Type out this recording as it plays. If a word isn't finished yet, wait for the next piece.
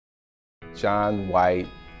John White,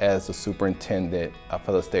 as the superintendent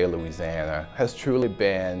for the state of Louisiana, has truly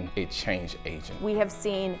been a change agent. We have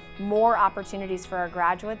seen more opportunities for our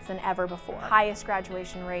graduates than ever before. Highest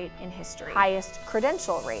graduation rate in history. Highest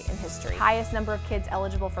credential rate in history. Highest number of kids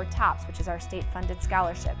eligible for TOPS, which is our state-funded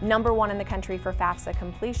scholarship. #1 in the country for FAFSA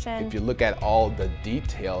completion. If you look at all the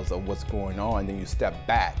details of what's going on, then you step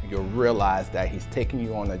back, you'll realize that he's taking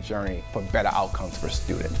you on a journey for better outcomes for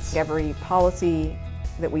students. Every policy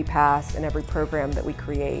that we pass and every program that we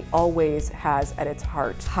create always has at its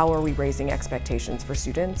heart, how are we raising expectations for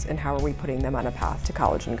students and how are we putting them on a path to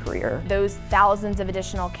college and career. Those thousands of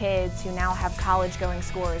additional kids who now have college-going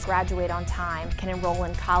scores, graduate on time, can enroll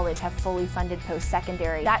in college, have fully funded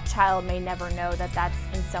post-secondary. That child may never know that that's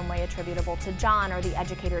in some way attributable to John or the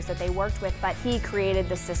educators that they worked with, but he created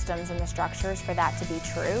the systems and the structures for that to be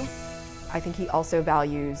true. I think he also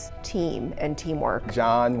values team and teamwork.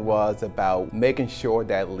 John was about making sure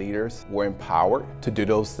that leaders were empowered to do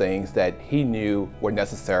those things that he knew were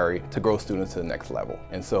necessary to grow students to the next level.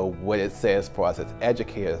 And so what it says for us as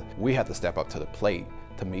educators, we have to step up to the plate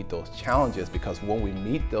to meet those challenges, because when we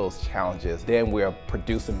meet those challenges, then we're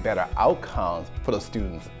producing better outcomes for the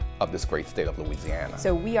students of this great state of Louisiana.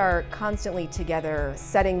 So we are constantly together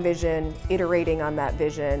setting vision, iterating on that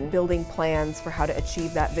vision, building plans for how to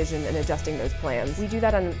achieve that vision and adjusting those plans. We do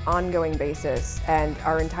that on an ongoing basis, and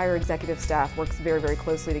our entire executive staff works very, very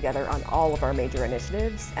closely together on all of our major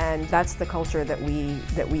initiatives, and that's the culture that we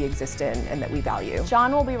exist in and that we value.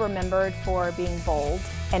 John will be remembered for being bold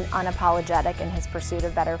and unapologetic in his pursuit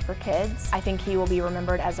of better for kids. I think he will be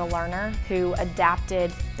remembered as a learner who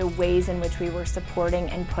adapted the ways in which we were supporting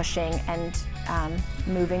and pushing and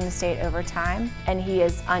moving the state over time, and he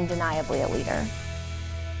is undeniably a leader.